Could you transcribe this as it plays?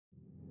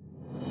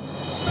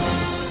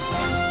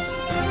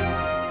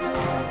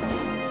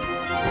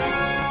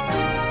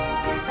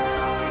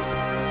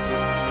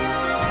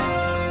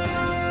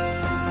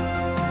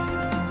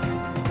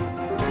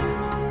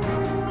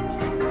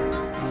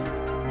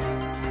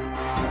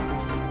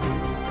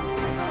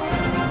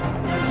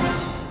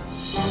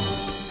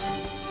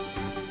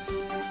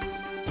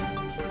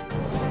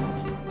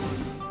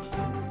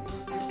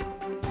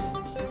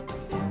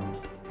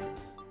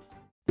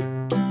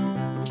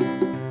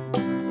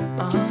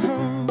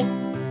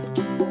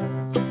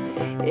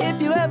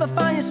ever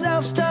find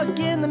yourself stuck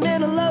in the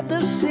middle of the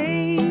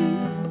sea,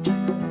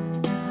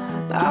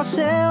 I'll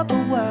sail the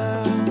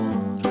world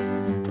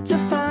to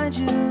find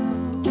you.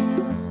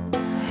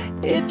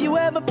 If you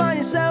ever find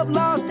yourself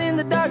lost in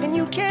the dark and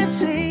you can't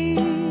see,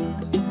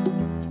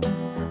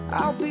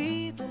 I'll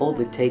be there. All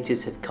the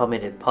teachers have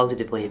commented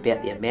positively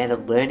about the amount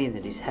of learning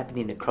that is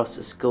happening across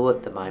the school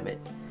at the moment.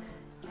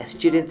 Our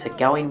students are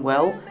going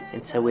well,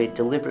 and so we're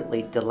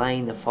deliberately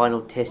delaying the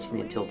final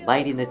testing until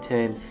late in the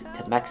term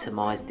to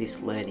maximise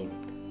this learning.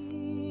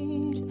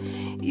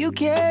 You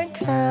can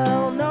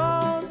count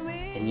on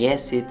me. And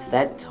yes, it's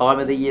that time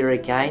of the year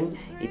again.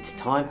 It's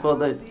time for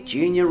the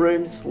junior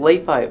room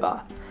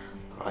sleepover.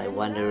 I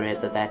wonder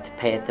whether that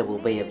panther will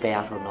be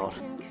about or not.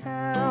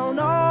 Count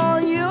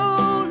on you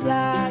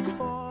like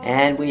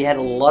And we had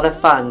a lot of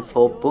fun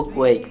for Book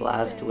Week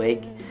last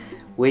week.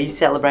 We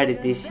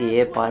celebrated this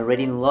year by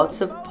reading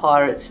lots of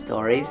pirate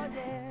stories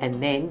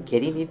and then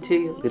getting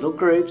into little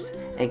groups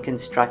and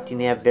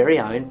constructing our very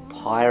own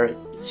pirate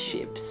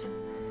ships.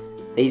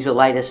 These were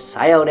later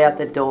sailed out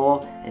the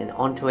door and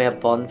onto our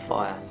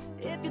bonfire.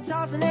 If you're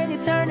tossing and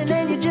you're turning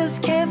and you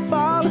just can't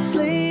fall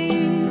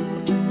asleep,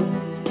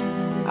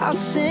 I'll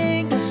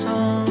sing a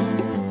song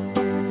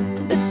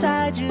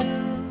beside you.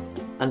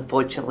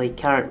 Unfortunately,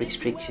 current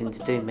restrictions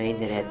do mean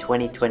that our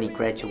 2020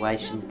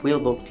 graduation will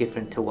look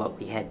different to what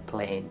we had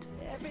planned.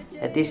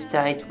 At this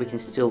stage, we can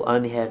still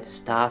only have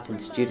staff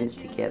and students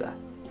together.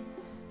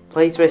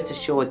 Please rest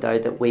assured though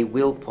that we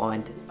will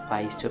find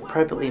ways to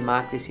appropriately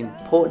mark this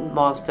important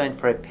milestone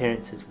for our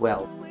parents as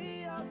well.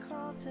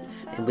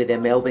 And with our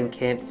Melbourne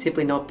camp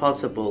simply not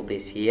possible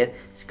this year,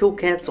 School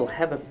Council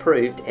have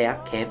approved our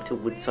camp to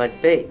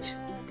Woodside Beach.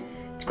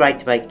 It's great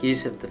to make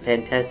use of the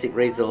fantastic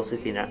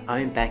resources in our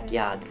own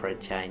backyard for a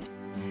change.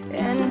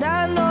 And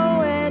I know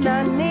when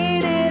I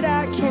need it,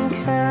 I can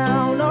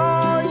count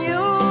on you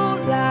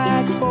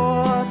like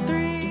 4,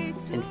 3,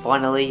 2. And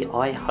finally,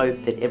 I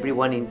hope that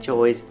everyone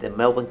enjoys the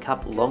Melbourne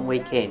Cup long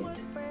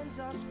weekend.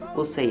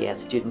 We'll see our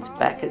students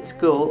back at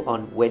school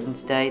on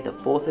Wednesday the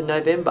 4th of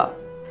November.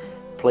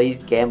 Please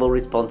gamble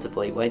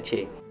responsibly, won't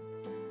you?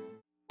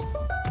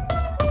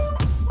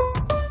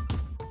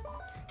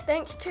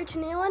 Thanks to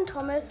Tennille and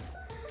Thomas.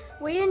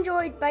 We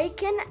enjoyed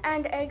bacon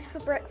and eggs for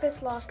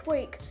breakfast last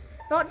week.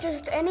 Not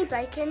just any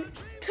bacon,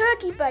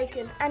 turkey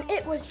bacon, and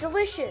it was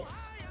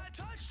delicious.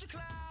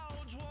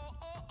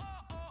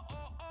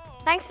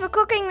 Thanks for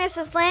cooking,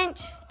 Mrs.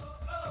 Lynch.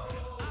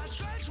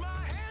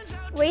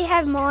 We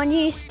have more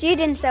new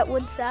students at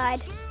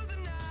Woodside.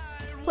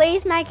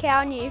 Please make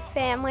our new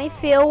family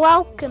feel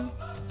welcome.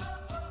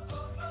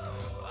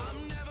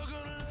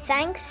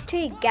 Thanks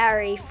to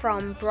Gary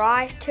from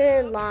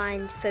Brighter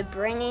Lines for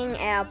bringing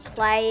our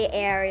play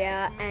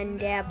area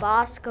and our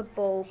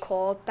basketball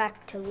court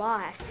back to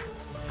life.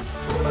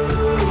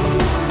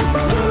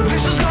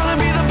 This is gonna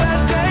be the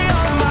best day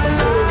of my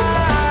life.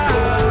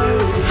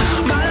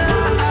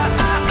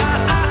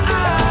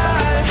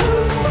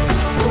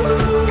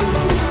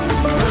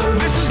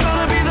 This is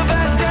gonna be the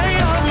best day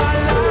of my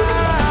life.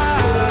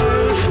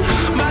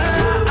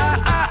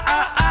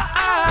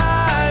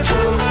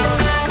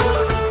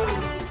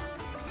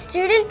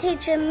 Student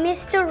teacher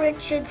Mr.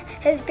 Richards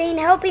has been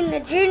helping the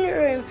junior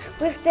room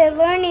with their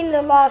learning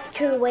the last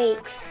 2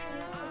 weeks.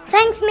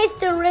 Thanks,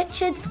 Mr.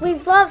 Richards.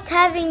 We've loved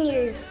having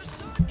you.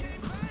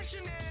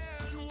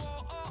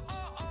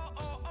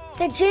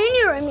 The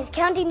junior room is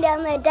counting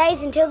down their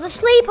days until the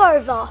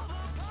sleepover.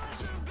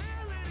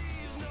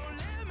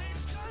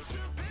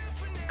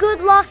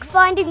 Good luck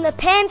finding the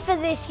panther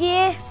this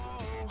year.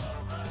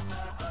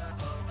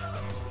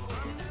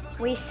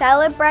 We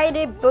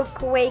celebrated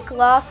Book Week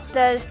last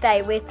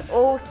Thursday with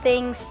all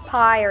things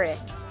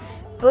pirates.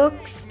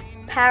 Books,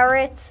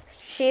 parrots,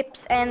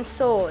 ships and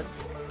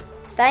swords.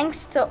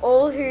 Thanks to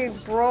all who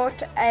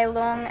brought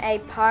along a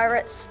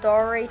pirate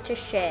story to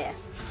share.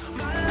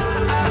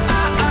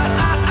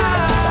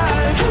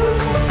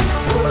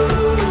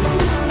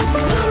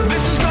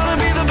 This is gonna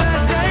be the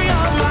best day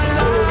of my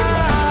life.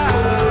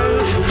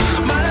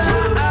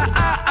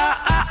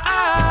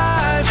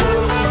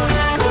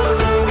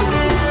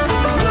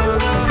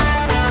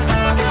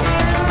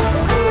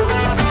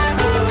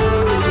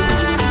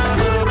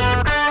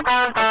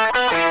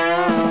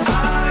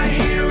 I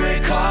hear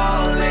it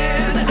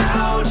calling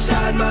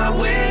outside my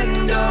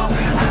window.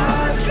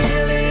 I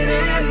feel it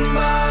in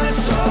my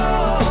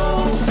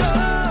soul.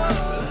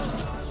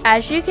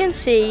 As you can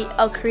see,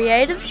 our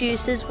creative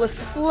juices were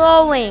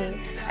flowing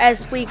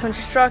as we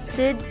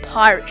constructed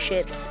pirate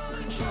ships.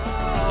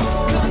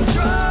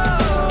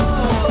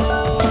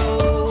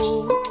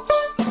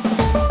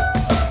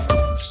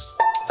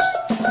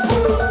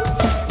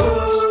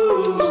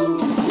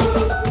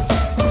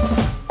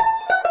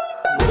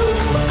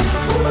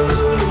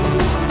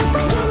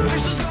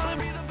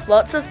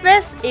 Lots of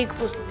mess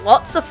equals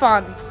lots of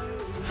fun.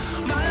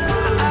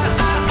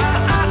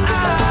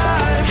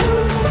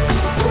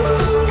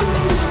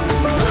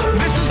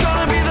 This is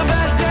gonna be the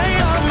best day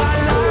of my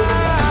life.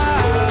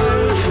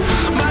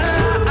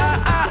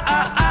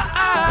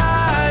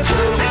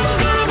 This is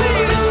gonna be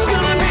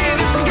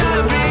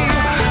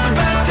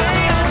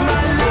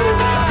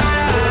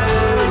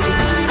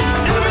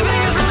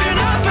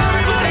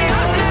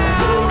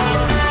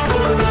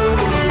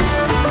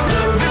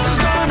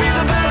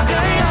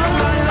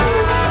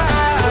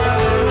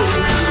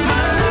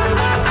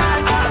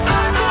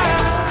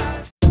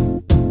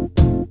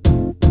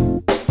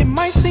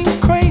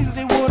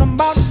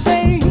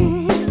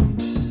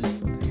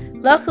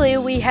Luckily,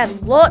 we had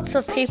lots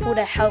of people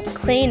to help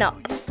clean up.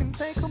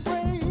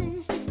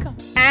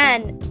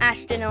 And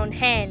Ashton on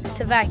hand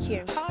to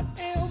vacuum.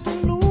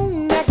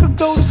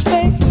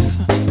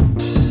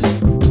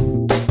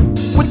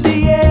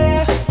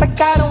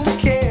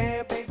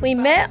 We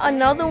met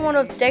another one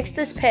of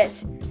Dexter's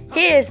pets.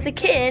 Here's the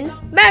kitten,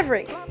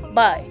 Maverick,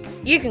 but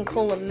you can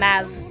call him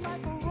Mav.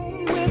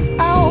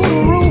 Without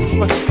a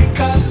roof.